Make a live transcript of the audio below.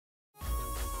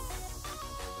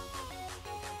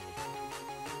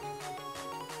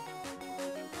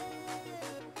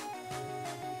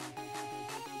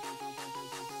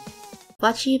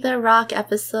Bocchi the Rock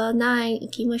episode 9行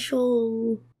きまし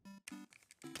ょう。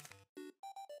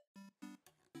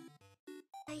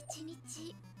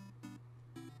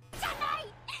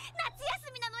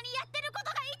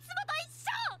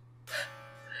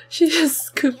She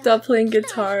just scooped up playing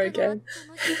guitar again.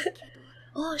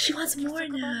 Oh, she wants more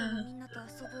now.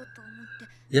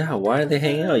 Yeah, why are they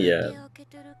hanging out yet?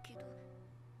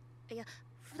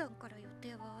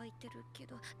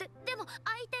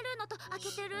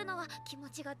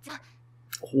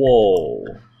 Whoa,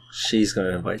 she's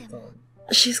gonna invite them.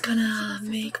 She's gonna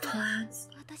make plans.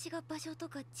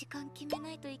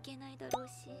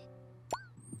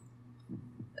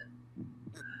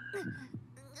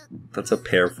 That's a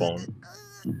pair phone.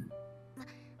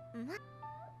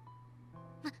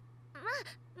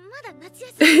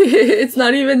 It's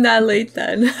not even that late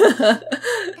then.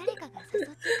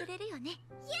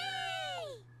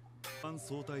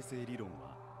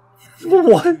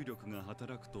 What?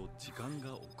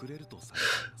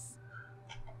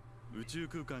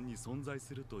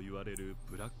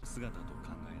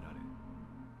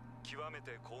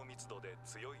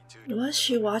 Was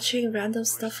she watching random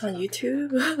stuff on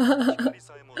YouTube?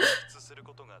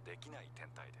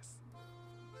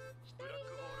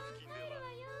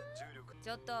 ち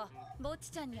ょっとぼっ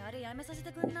ちちゃんにあれやめさせ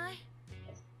てくんない？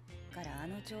からあ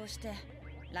の調子で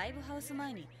ライブハウス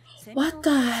前に What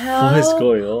the What is hell?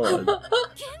 going on? 限界す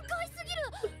ぎる。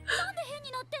なんで変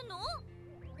になってんの？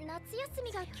夏休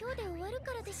みが今日で終わる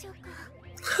からでしょうか。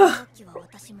さっきは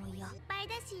私も嫌。いっぱい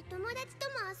だし友達と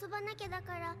も遊ばなきゃだ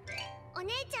からお姉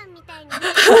ちゃんみたいに。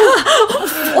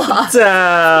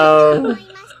Damn.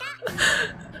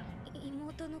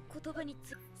 妹の言葉に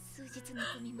数日寝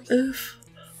込みました。 Oof.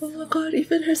 Oh my god,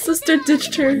 even her sister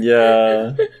ditched her.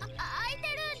 Yeah. 開いてるん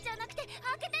じゃなくて開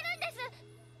けてるんで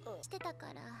す。してた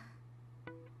から。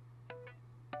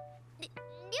りょう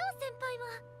先輩は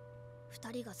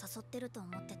二人が誘ってると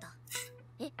思ってた。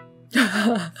え？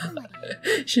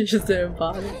 She just didn't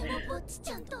bother. ぼっち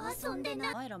ちゃんと遊んで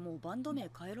ない。お前らもうバンド名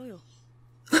変えろよ。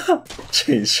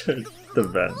 Change the band. 遊び行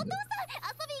かない？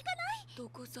ど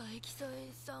こさエキサエ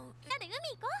さん。なんで海行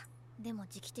こう？でも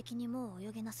時期的にもう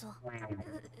泳げなそう。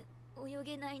泳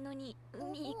げないのに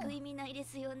海行く意味ないで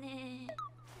すよね。でも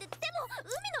海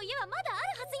の家はまだある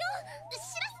はずよ。しらす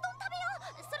丼食べよ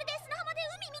う。それで砂浜で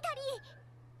海見たり。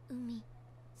海、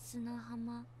砂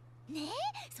浜。ねえ、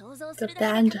想像す The るだけ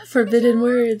で band 楽しいでしょ。 Forbidden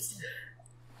Words.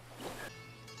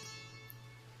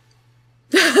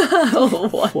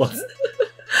 What?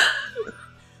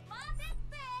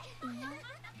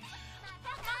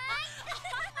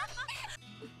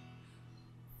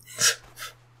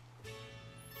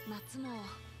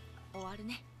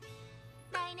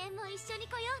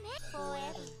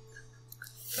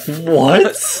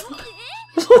 What?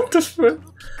 What the fuck?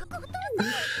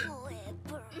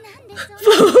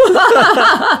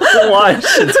 Why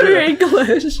should Her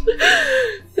English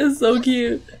is so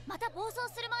cute.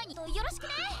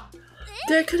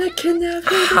 They're gonna kidnap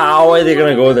her. How are they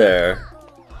gonna go there?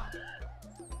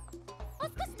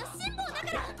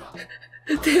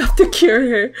 They have to cure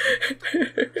her.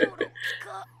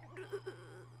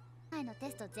 前の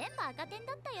テスト全部赤点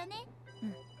だったよね。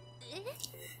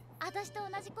私と同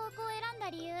じ高校を選ん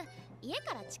だ理由、家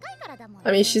から近いからだもん。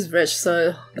 I mean, she's rich,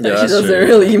 so Yeah, she doesn't sure.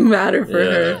 really matter for her. どう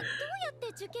やって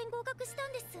受験合格した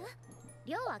んです？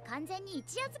りょうは完全に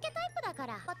一夜漬けタイプだか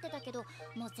ら待ってたけど、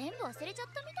もう全部忘れちゃっ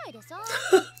たみたいでさ。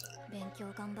勉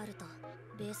強頑張ると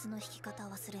ベースの弾き方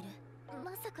忘れる。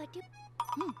まさかりょう。いやー、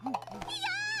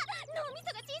脳み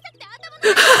そが小さくて頭が。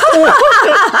やめて、私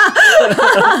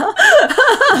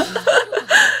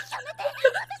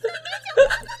のイメージを壊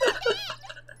さないで。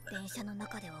電車の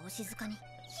中ではお静かに。評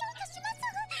価します。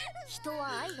人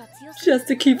は愛が強す She has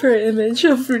to keep her image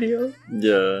of Rio.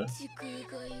 Yeah.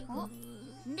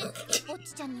 で、ぼっ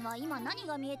ちちゃんには今何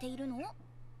が見えているの？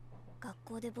学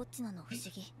校でぼっちなの不思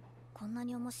議。こんな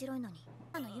に面白いのに。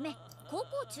あの夢、高校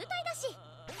中退だし。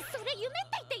それ夢っ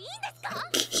て言っていいんですか？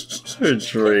 Her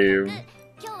dream.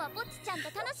 今日はぼっちちゃんと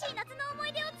楽しい夏の思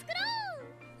い出を作ろう。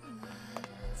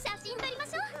写真撮りま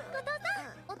しょう。後藤さん、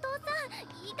お父さん、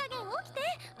いい加減起きて。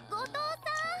後藤さ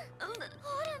ん、ほ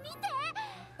ら見て。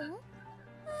海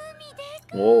で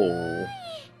かい。 Whoa.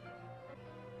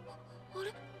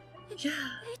 Yeah.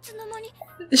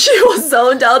 She was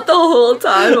zoned out the whole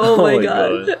time. Oh, Oh my my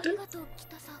god. God.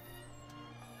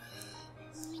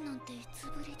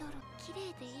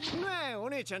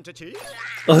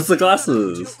 Oh, it's the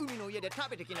glasses.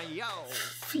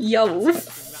 Yo.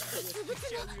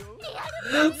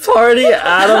 Party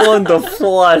animal in the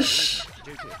flesh.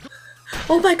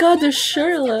 Oh my god, they're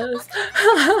shirtless.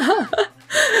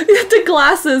 The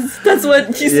glasses. That's what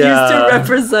he's used to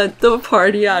represent the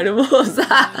party animals. Look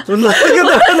at that in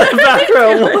the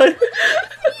background. What?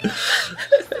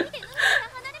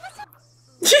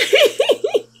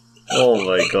 Oh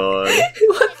my god.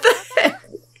 What the heck?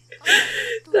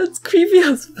 That's creepy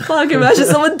as fuck. Imagine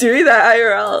someone doing that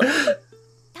IRL.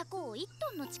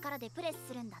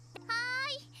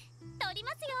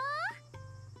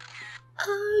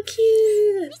 Oh,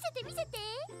 cute.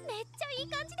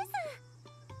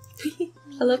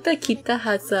 I love that Kita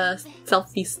has a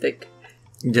selfie stick.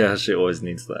 Yeah, she always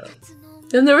needs that.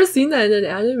 I've never seen that in an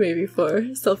anime before.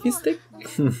 Selfie stick?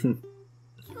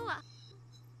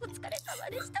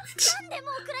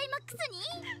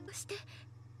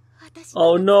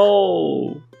 Oh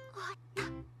no!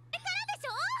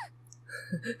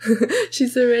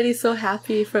 She's already so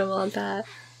happy from all that.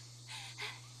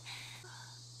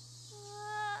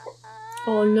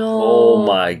 Oh no. Oh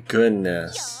my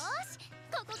goodness.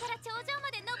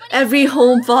 Every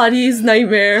homebody's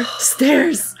nightmare.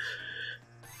 Stairs.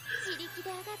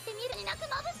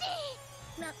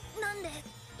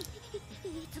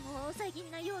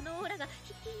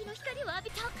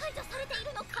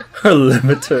 Her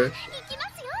limiter.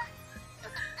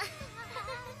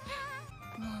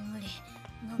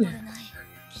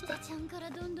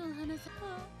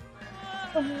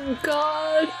 Oh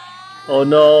god. Oh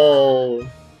no.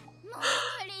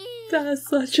 That's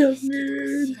such a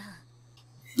mood.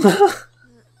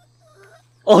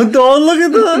 Oh no, look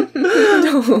at that!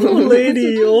 Poor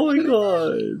lady, oh my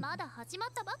god.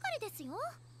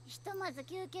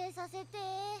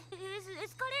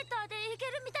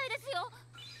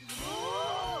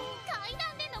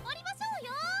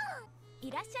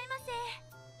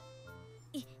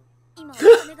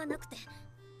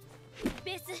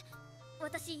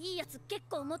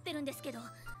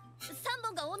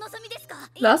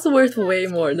 That's worth way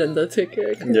more than the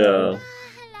ticket. Yeah.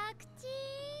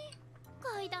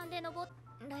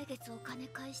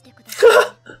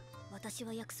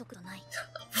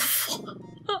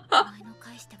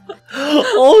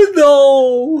 Oh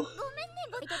no!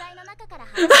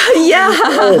 Yeah!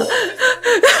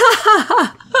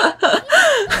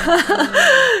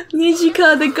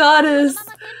 Nijika the goddess!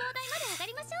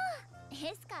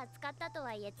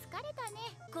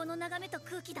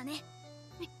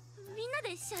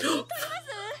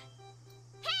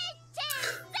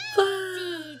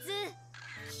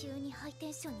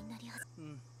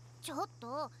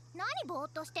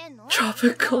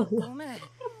 Tropical.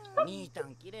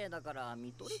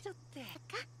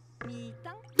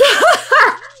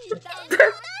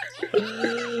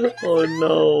 Oh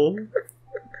no.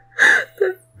 The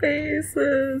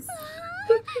faces.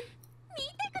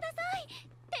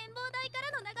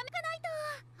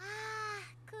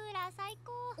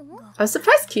 I'm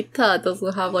surprised Kita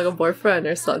doesn't have like a boyfriend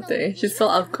or something. She's so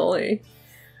outgoing.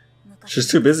 She's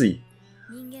too busy.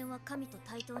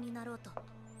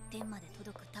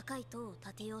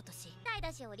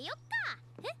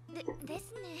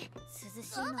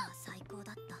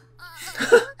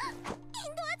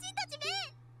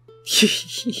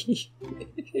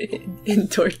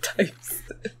 Indoor types.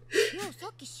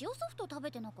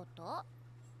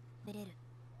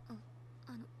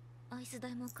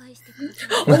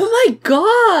 Oh my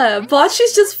god!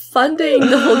 Bocchi's just funding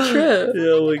the whole trip.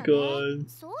 Yeah, oh my god.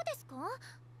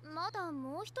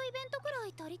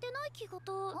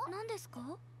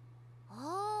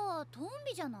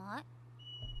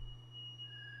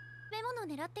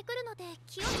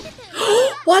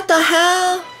 What the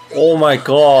hell? Oh my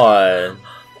god.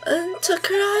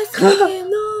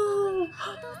 No.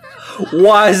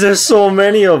 Why is there so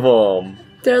many of them?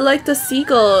 They're like the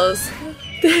seagulls.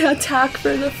 They attack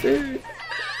for the food.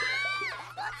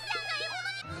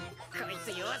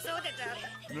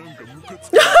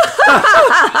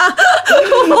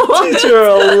 Teach her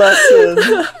a lesson.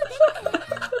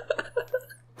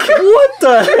 What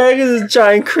the heck is a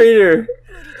giant crater?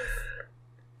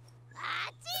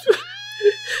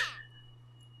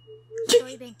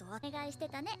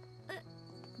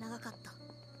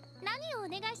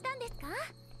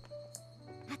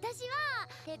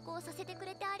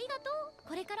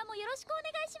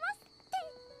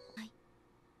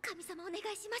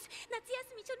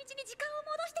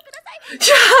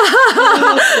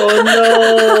 Oh no!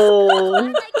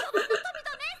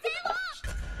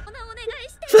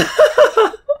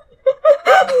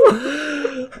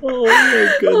 Oh my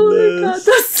goodness! Oh my god,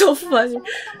 that's so funny.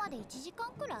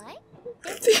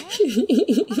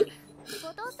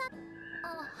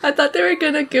 I thought they were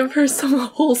gonna give her some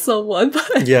wholesome one,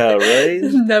 but yeah, right?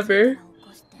 Never.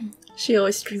 She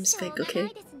always streams fake,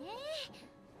 okay?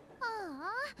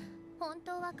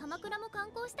 は鎌倉も観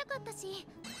光したかったし、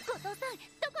後藤さん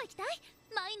どこ行きたい？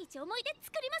毎日思い出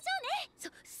作りましょう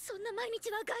ね。そんな毎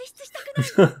日は外出したく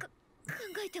ない考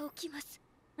えておきます。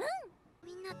うん、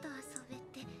みんなと遊べ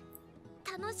て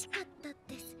楽しかった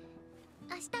です。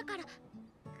明日から頑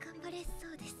張れそ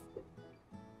うです。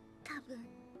多分。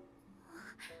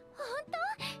本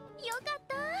当？よかっ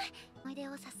た。思い出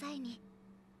を支えに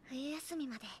冬休み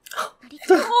まで乗り切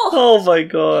る。Oh my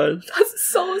god. That's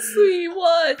so sweet.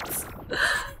 What?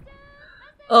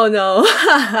 Oh no.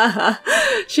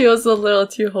 She was a little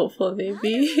too hopeful,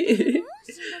 maybe.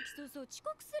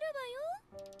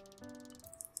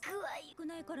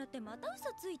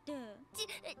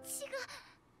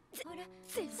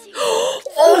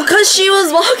 Oh, cause she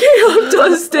was walking up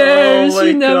those stairs. Oh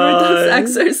She my never God.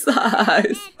 does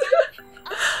exercise.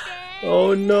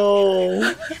 Oh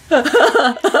no.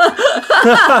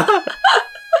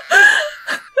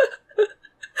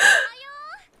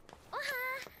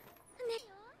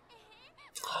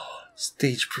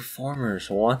 Stage performers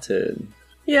wanted.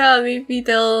 Yeah, maybe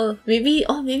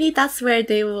maybe that's where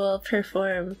they will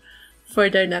perform for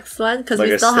their next one, because Like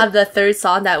we I still said- have the third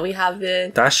song that we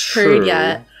haven't That's heard true.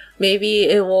 yet. Maybe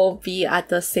it won't be at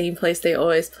the same place they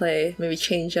always play. Maybe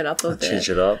change it up a bit. Change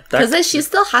it up. Because then she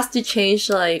still has to change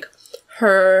like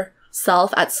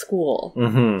herself at school.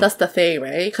 Mhm. That's the thing,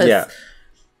 right? Because Yeah.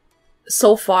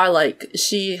 so far, like,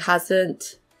 she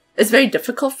hasn't. It's very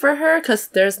difficult for her because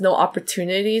there's no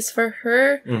opportunities for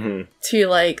her Mhm. to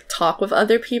like talk with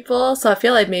other people. So I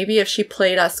feel like maybe if she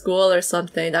played at school or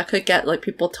something, that could get like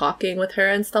people talking with her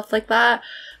and stuff like that.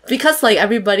 Because like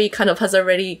everybody kind of has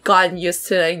already gotten used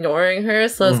to ignoring her,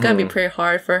 so it's gonna be pretty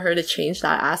hard for her to change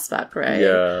that aspect, right?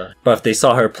 Yeah. But if they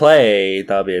saw her play,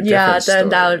 that would be a different Yeah, story. then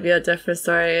that would be a different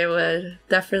story. It would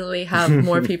definitely have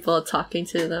more people talking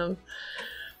to them.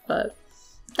 But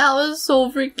that was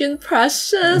so freaking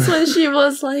precious when she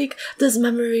was like, this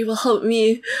memory will help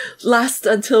me last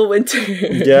until winter.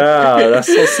 Yeah, that's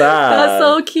so sad. That's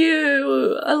so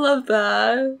cute. I love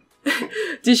that.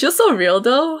 Dude, she was so real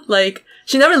though. Like,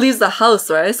 she never leaves the house,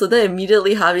 right? So then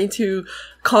immediately having to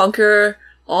conquer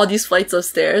all these flights of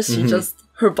stairs, she just,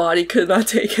 her body could not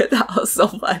take it. That was so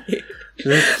funny.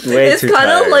 It's kind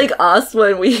of like us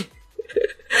when we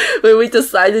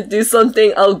decide to do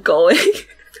something outgoing.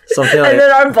 Something like, And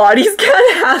then our bodies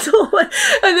can't handle it.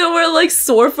 And then we're like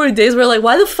sore for days. We're like,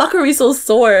 why the fuck are we so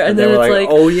sore? And then we're it's like,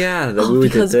 oh yeah, that we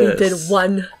did because this. we did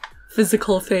one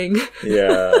physical thing.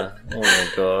 Yeah. Oh my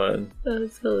god.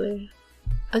 That's hilarious.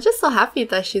 I'm just so happy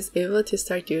that she's able to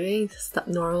start doing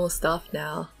normal stuff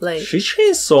now. Like, She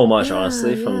changed so much, Yeah,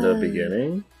 honestly, from the yeah.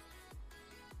 beginning.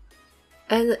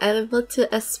 and able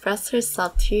to express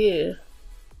herself too.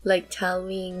 Like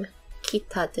telling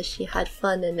Kita that she had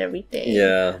fun and everything.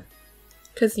 Yeah.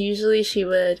 Because usually she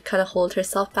would kind of hold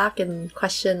herself back and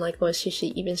question, like, what she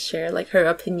should even share, like, her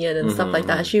opinion and stuff like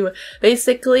that. She would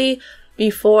basically,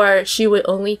 before, she would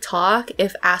only talk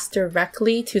if asked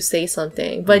directly to say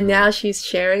something. But now she's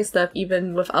sharing stuff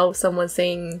even without someone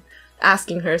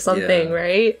asking her something, Yeah.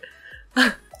 right?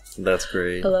 That's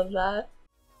great. I love that.